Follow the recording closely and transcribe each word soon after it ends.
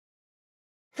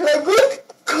Работа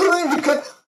кролика.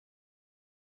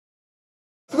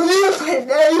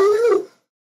 Преподаю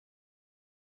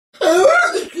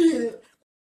ролики.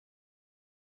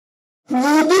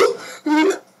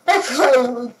 Буду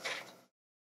осваивать.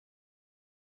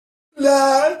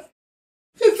 Да,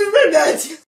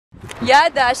 это. Я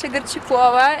Даша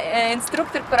Горчакова,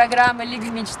 инструктор программы «Лига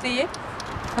мечты».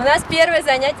 У нас первое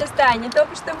занятие с Таней.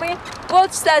 Только что мы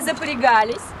полчаса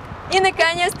запрягались. И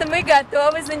наконец-то мы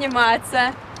готовы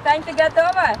заниматься. Тань, ты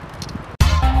готова?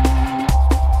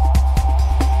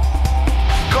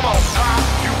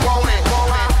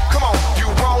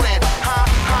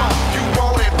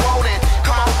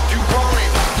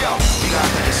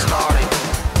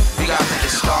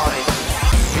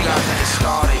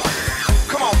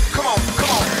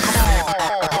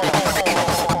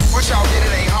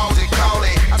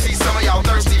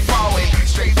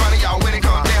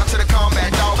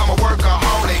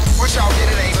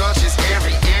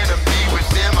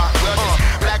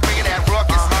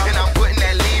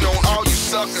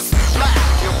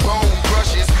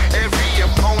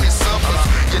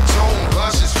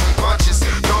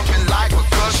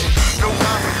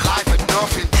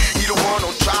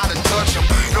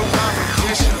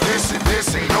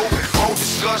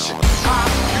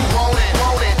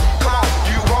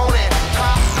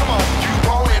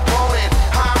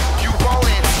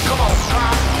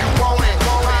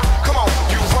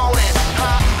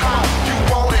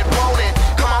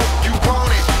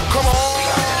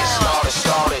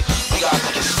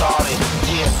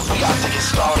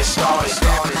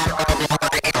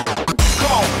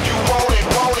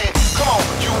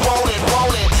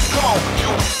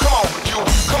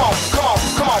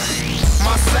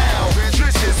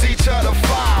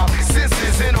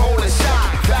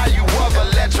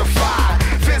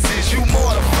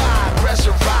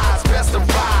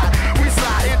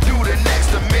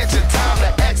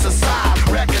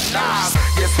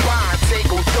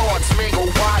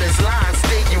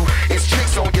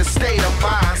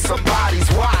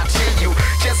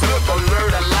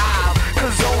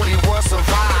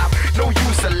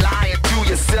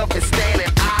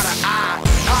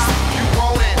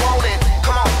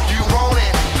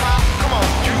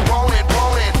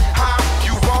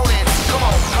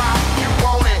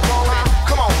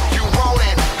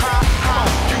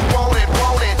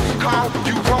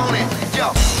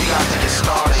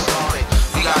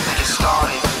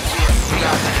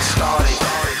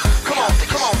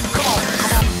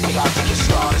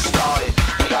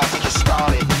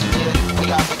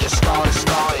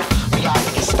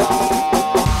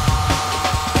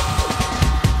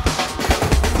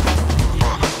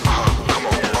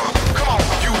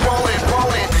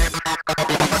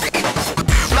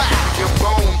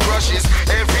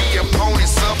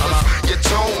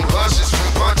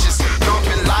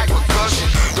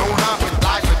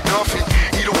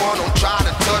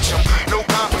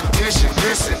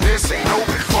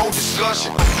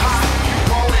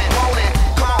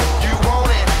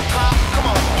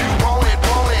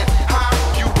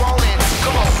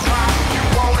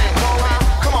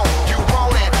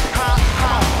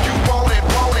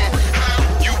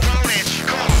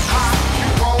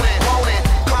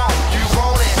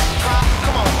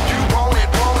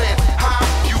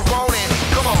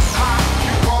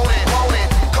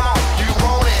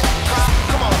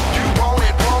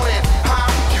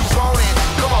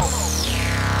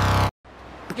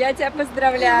 Я тебя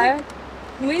поздравляю.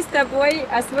 Мы с тобой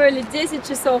освоили 10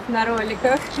 часов на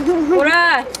роликах.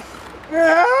 Ура!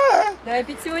 Давай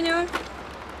пятюню.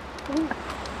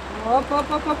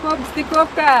 Оп-оп-оп-оп-оп,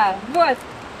 стыковка. Вот.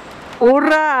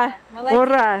 Ура! Молодец.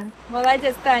 Ура!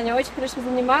 Молодец, Таня, очень хорошо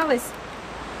занималась.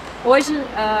 Очень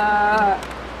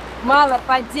мало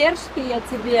поддержки я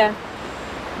тебе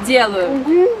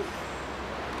делаю.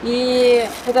 И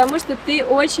потому что ты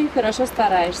очень хорошо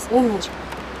стараешься. Умничка.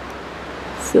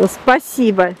 Все,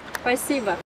 спасибо.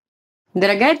 Спасибо.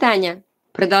 Дорогая Таня,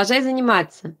 продолжай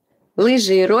заниматься.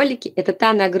 Лыжи и ролики – это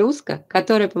та нагрузка,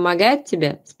 которая помогает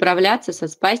тебе справляться со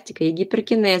спастикой и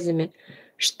гиперкинезами,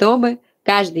 чтобы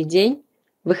каждый день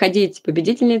выходить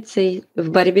победительницей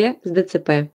в борьбе с ДЦП.